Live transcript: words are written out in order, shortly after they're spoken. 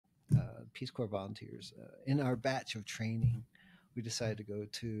Peace Corps volunteers. In our batch of training, we decided to go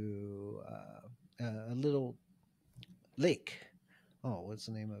to a little lake. Oh, what's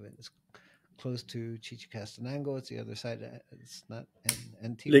the name of it? It's close to Chichicastenango. It's the other side. It's not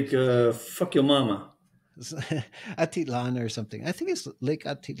Antigua. Like fuck your mama. Atitlan or something. I think it's Lake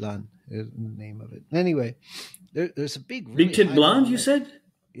Atitlan is the name of it. Anyway, there's a big, really Big Tit Blonde, you said?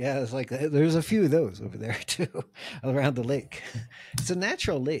 Yeah, it's like there's a few of those over there too, around the lake. It's a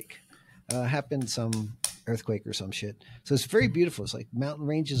natural lake. Happened some earthquake or some shit. So it's very beautiful. It's like mountain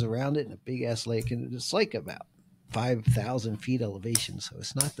ranges around it and a big ass lake, and it's like about 5,000 feet elevation. So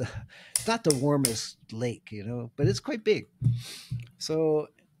it's not the warmest lake, but it's quite big. So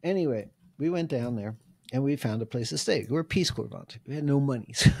anyway, we went down there and we found a place to stay. We're Peace Corps volunteers. We had no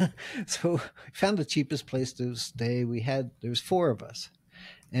money, so we found the cheapest place to stay. There was four of us,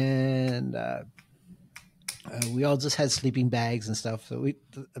 and we all just had sleeping bags and stuff. So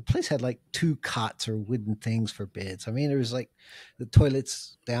the place had like 2 cots or wooden things for beds. I mean, there was like the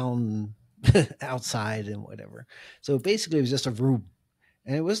toilets down outside and whatever. So basically it was just a room,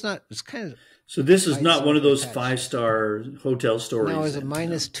 and it's kind of. So this is not one of those 5-star hotel stories. No, it was a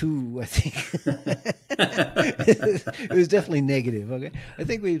 -2, I think. It was definitely negative. Okay, I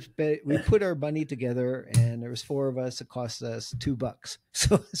think we put our money together, and there was 4 of us. It cost us $2,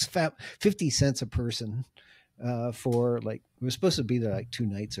 so it's about 50 cents a person for like we were supposed to be there like 2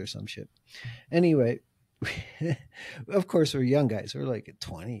 nights or some shit. Anyway, of course we're young guys. We're like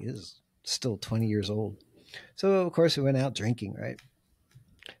 20. This is still 20 years old. So of course we went out drinking, right?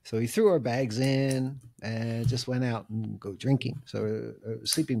 So we threw our bags in and just went out and go drinking. So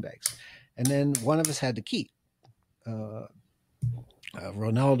sleeping bags. And then one of us had the key,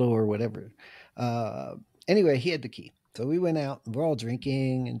 Ronaldo or whatever. Anyway, he had the key. So we went out and we're all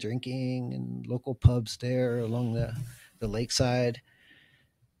drinking in local pubs there along the lakeside.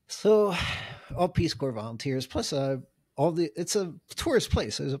 So all Peace Corps volunteers, plus it's a tourist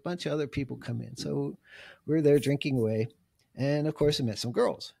place. There's a bunch of other people come in. So we're there drinking away. And of course, I met some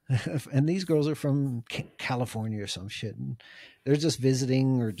girls, and these girls are from California or some shit. And they're just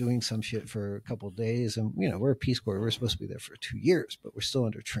visiting or doing some shit for a couple of days. And, we're a Peace Corps. We're supposed to be there for 2 years, but we're still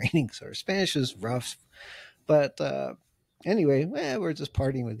under training. So our Spanish is rough. But anyway, we're just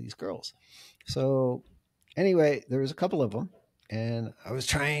partying with these girls. So anyway, there was a couple of them, and I was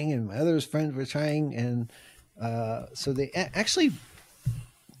trying, and my other friends were trying. And so they actually,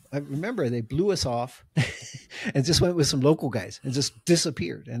 I remember they blew us off and just went with some local guys and just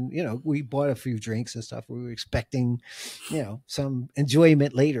disappeared. And, we bought a few drinks and stuff. We were expecting, some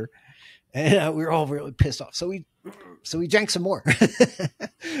enjoyment later. And we were all really pissed off. So we drank some more.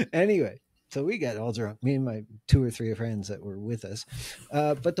 Anyway, so we got all drunk, me and my 2 or 3 friends that were with us.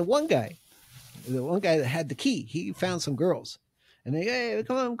 But the one guy that had the key, he found some girls. And they, hey,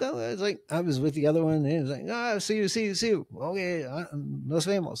 come on, go. I was with the other one, and he was like, see you. Okay, nos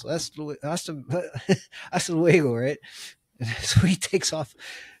vemos. Hasta luego, right? And so he takes off.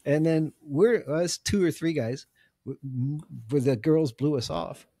 And then us 2 or 3 guys, where the girls blew us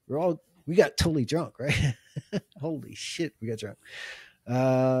off, we got totally drunk, right? Holy shit, we got drunk.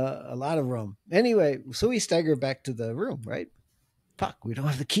 A lot of rum. Anyway, so we staggered back to the room, right? Fuck, we don't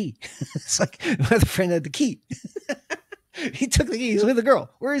have the key. It's like my other friend had the key. He took the key. He's with the girl.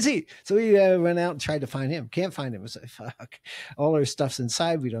 Where is he? So we went out and tried to find him. Can't find him. It's like, fuck. All our stuff's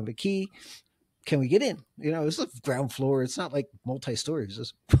inside. We don't have a key. Can we get in? It's a ground floor. It's not like multi-story. It's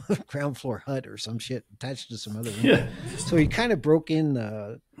just a ground floor hut or some shit attached to some other room. Yeah. So he kind of broke in.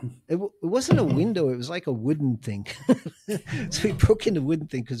 It wasn't a window. It was like a wooden thing. So he broke in the wooden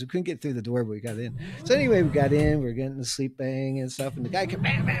thing because we couldn't get through the door, but we got in. So anyway, we got in. We were getting the sleep bang and stuff. And the guy came,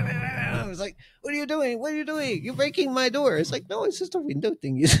 bam, bam, bam, bam. I was like, what are you doing? What are you doing? You're breaking my door. It's like, no, it's just a window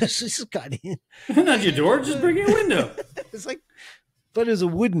thing. You just got in. Not your door. Just breaking a window. It's like, but it's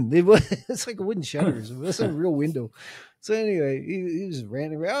it's like a wooden shutter. It wasn't a real window. So anyway, he was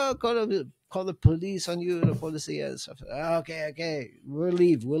ranting. Oh, call the police on you, the policia and stuff. Okay, we'll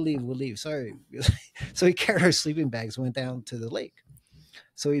leave. Sorry. So he carried our sleeping bags, went down to the lake.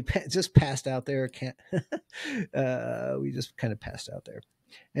 So he just passed out there. We just kind of passed out there,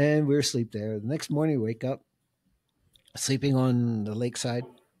 and we were asleep there. The next morning, we wake up, sleeping on the lakeside,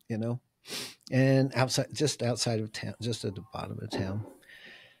 and just outside of town, just at the bottom of town.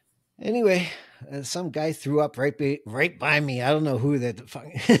 Anyway, some guy threw up right by me. I don't know who that.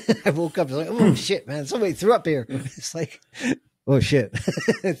 I woke up, like, oh shit, man! Somebody threw up here. It's like, oh shit!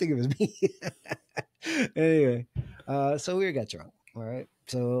 I think it was me. Anyway, so we got drunk. All right,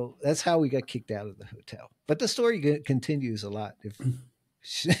 so that's how we got kicked out of the hotel. But the story continues a lot.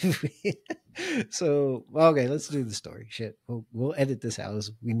 So okay, let's do the story. Shit, we'll edit this out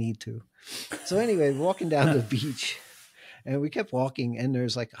as we need to. So anyway, walking down the beach, and we kept walking, and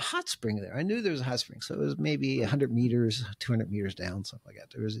there's like a hot spring there. I knew there was a hot spring, so it was maybe 100 meters, 200 meters down, something like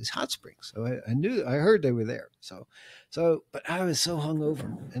that. There was these hot springs, so I knew, I heard they were there. But I was so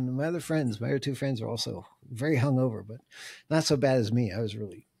hungover, and my other two friends were also very hungover, but not so bad as me. I was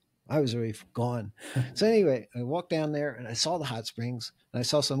really gone. So anyway, I walked down there, and I saw the hot springs, and I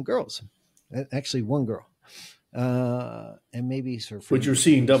saw some girls, actually one girl, and maybe sort of. But you're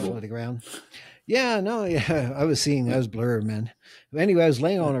seeing double. Floating around. Yeah, no, yeah. I was blurred, man. But anyway, I was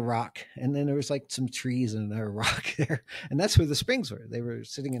laying on a rock, and then there was like some trees and another rock there. And that's where the springs were. They were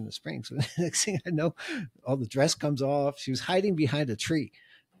sitting in the springs. So the next thing I know, all the dress comes off. She was hiding behind a tree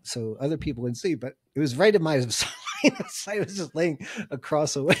so other people wouldn't see, but it was right in my I was just laying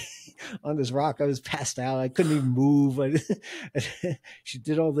across the way on this rock. I was passed out. I couldn't even move. She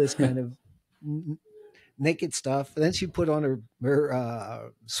did all this kind of naked stuff. And then she put on her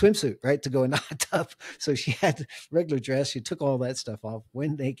swimsuit, right, to go in the hot tub. So she had regular dress. She took all that stuff off,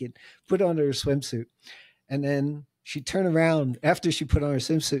 went naked, put on her swimsuit. And then she turned around after she put on her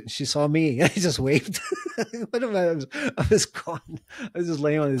swimsuit and she saw me. I just waved. I was gone. I was just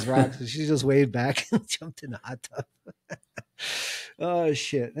laying on these rocks. And she just waved back and jumped in the hot tub. Oh,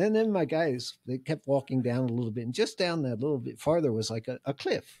 shit. And then my guys, they kept walking down a little bit. And just down that little bit farther was like a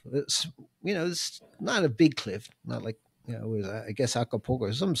cliff. It's not a big cliff. Not like, it was, I guess,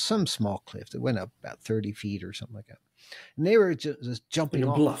 Acapulco, some small cliff that went up about 30 feet or something like that. And they were just jumping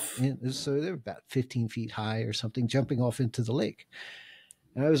off. Bluff. So they were about 15 feet high or something, jumping off into the lake.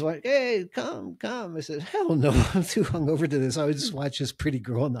 And I was like, hey, come. I said, hell no, I'm too hungover to this. I would just watch this pretty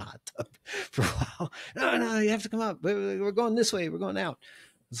girl in the hot tub for a while. No, you have to come up. We're going this way. We're going out.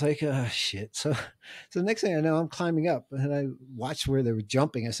 It's like, oh, shit. So the next thing I know, I'm climbing up. And I watched where they were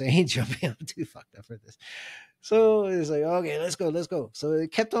jumping. I said, I ain't jumping. I'm too fucked up for this. So it's like, okay, let's go. So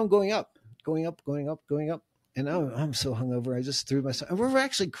it kept on going up. And I'm so hungover. I just threw myself. And we're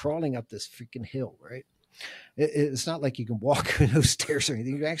actually crawling up this freaking hill, right? It's not like you can walk no stairs or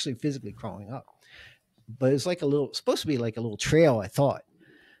anything. You're actually physically crawling up. But it's like supposed to be like a little trail, I thought.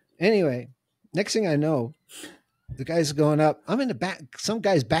 Anyway, next thing I know, the guy's going up. I'm in the back, some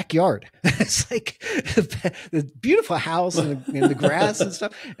guy's backyard. It's like the beautiful house and the grass and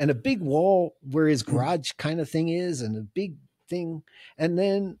stuff, and a big wall where his garage kind of thing is, and a big thing. And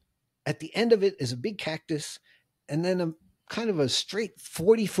then at the end of it is a big cactus, and then a kind of a straight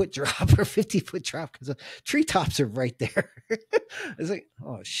 40-foot drop or 50-foot drop because the treetops are right there. It's like,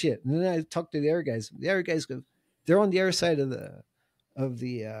 oh shit. And then I talked to the other guys. The other guys go, they're on the other side of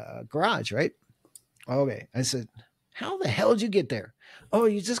the garage, right? Okay. I said, how the hell did you get there? Oh,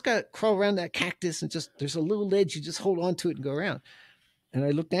 you just got to crawl around that cactus and there's a little ledge. You just hold on to it and go around. And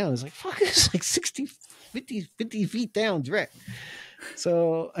I looked down. It's like, fuck, it's like 50 feet down direct.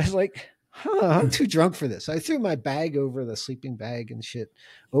 So I was like, I'm too drunk for this. I threw my bag over the sleeping bag and shit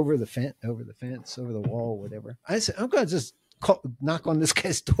over the fence, over the wall, whatever. I said, I'm going to just knock on this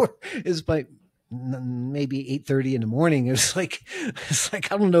guy's door. It's like maybe 8:30 in the morning. It's like,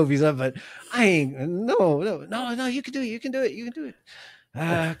 I don't know if he's up, but I ain't, no, you can do it.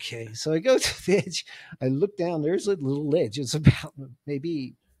 Okay. So I go to the edge. I look down, there's a little ledge. It's about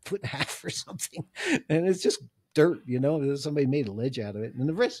maybe a foot and a half or something. And it's just dirt, somebody made a ledge out of it. And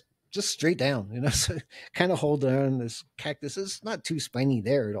the rest, just straight down, so kind of hold on. This cactus is not too spiny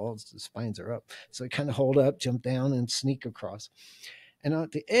there at all. The spines are up. So I kind of hold up, jump down and sneak across. And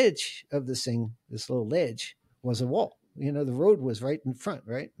at the edge of this thing, this little ledge was a wall. The road was right in front,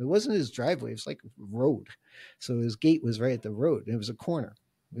 right? It wasn't his driveway. It was like a road. So his gate was right at the road. It was a corner.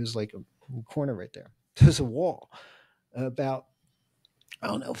 It was like a corner right there. There's a wall about, I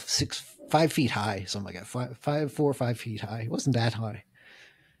don't know, 5 feet high, something like that. 4 or 5 feet high. It wasn't that high.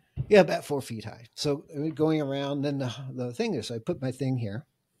 Yeah, about 4 feet high. So going around, then the thing is, I put my thing here.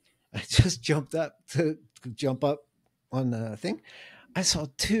 I just jumped up to jump up on the thing. I saw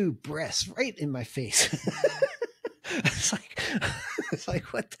 2 breasts right in my face. It's like,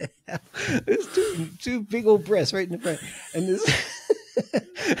 what the hell? There's two big old breasts right in the front. And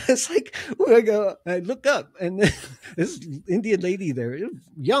it's like, I look up, and this Indian lady there,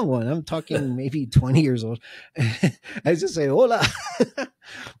 young one, I'm talking maybe 20 years old. I just say, hola,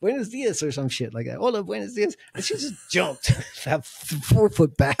 buenos dias, or some shit like that. Hola, buenos dias. And she just jumped about 4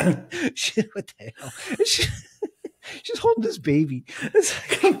 foot back. Shit, what the hell? She's holding this baby. It's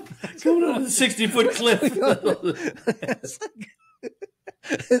like, coming on a 60-foot cliff.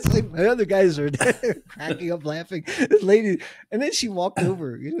 It's like my other guys are there cracking up laughing. This lady, and then she walked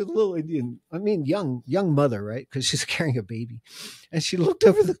over, the little Indian, I mean, young mother, right? Because she's carrying a baby. And she looked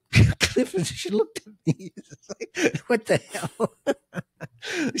over the cliff and she looked at me. It's like, what the hell?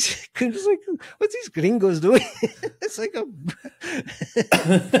 She was like, what's these gringos doing? It's like a,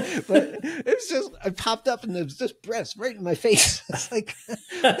 but it was just, I popped up and there was just breast right in my face. It's like,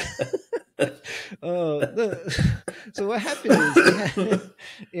 so what happened is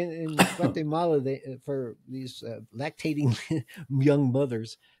in Guatemala, for these lactating young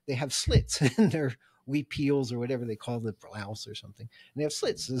mothers, they have slits in their wheat peels or whatever they call the blouse or something. And they have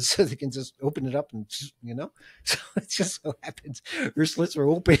slits so they can just open it up and, so it just so happens her slits were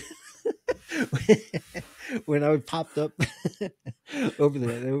open when I popped up over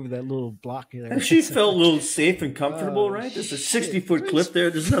that little block there. And she felt a little safe and comfortable, right? There's a 60-foot cliff there.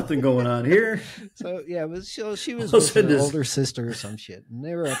 There's nothing going on here. So yeah, she was with her older sister or some shit, and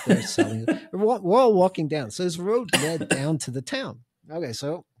they were up there selling it. We're all walking down. So this road led down to the town. Okay,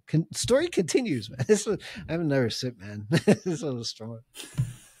 so story continues, man. I have another sip, man. This is a little strong.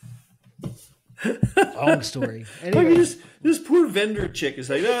 Long story. Anyway. Like this poor vendor chick is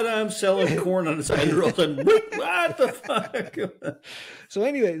like, oh, no, I'm selling corn on the side of the road. And what the fuck? So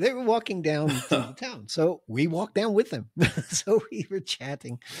anyway, they were walking down to the town. So we walked down with them. So we were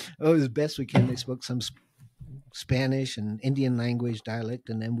chatting. As best we can. They spoke some Spanish and Indian language dialect,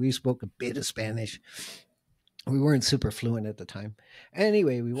 and then we spoke a bit of Spanish. We weren't super fluent at the time.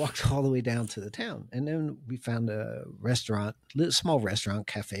 Anyway, we walked all the way down to the town, and then we found a restaurant, small restaurant,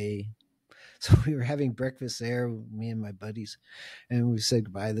 cafe. So we were having breakfast there, me and my buddies, and we said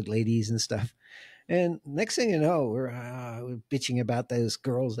goodbye to the ladies and stuff. And next thing you know, we're bitching about those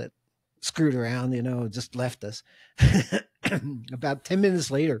girls that screwed around, just left us. About 10 minutes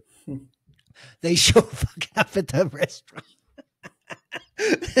later, they show fuck up at the restaurant.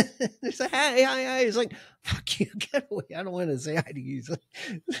 They say, hi. He's like, fuck you, get away. I don't want to say hi to you.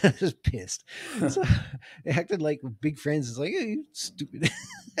 I was just pissed. So they acted like big friends. It's like, hey, you stupid.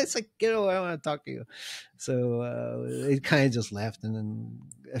 It's like, get away. I want to talk to you. So it kind of just left. And then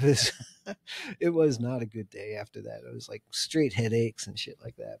it was not a good day after that. It was like straight headaches and shit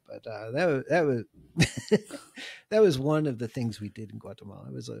like that. But that was that was one of the things we did in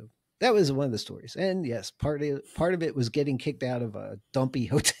Guatemala. That was one of the stories. And yes, part of it was getting kicked out of a dumpy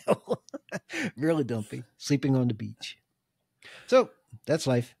hotel. Really dumpy, sleeping on the beach. So that's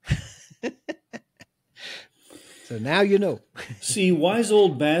life. So now you know. See, wise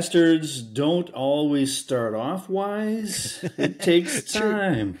old bastards don't always start off wise. It takes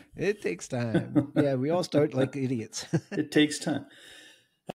time. It takes time. Yeah, we all start like idiots. It takes time.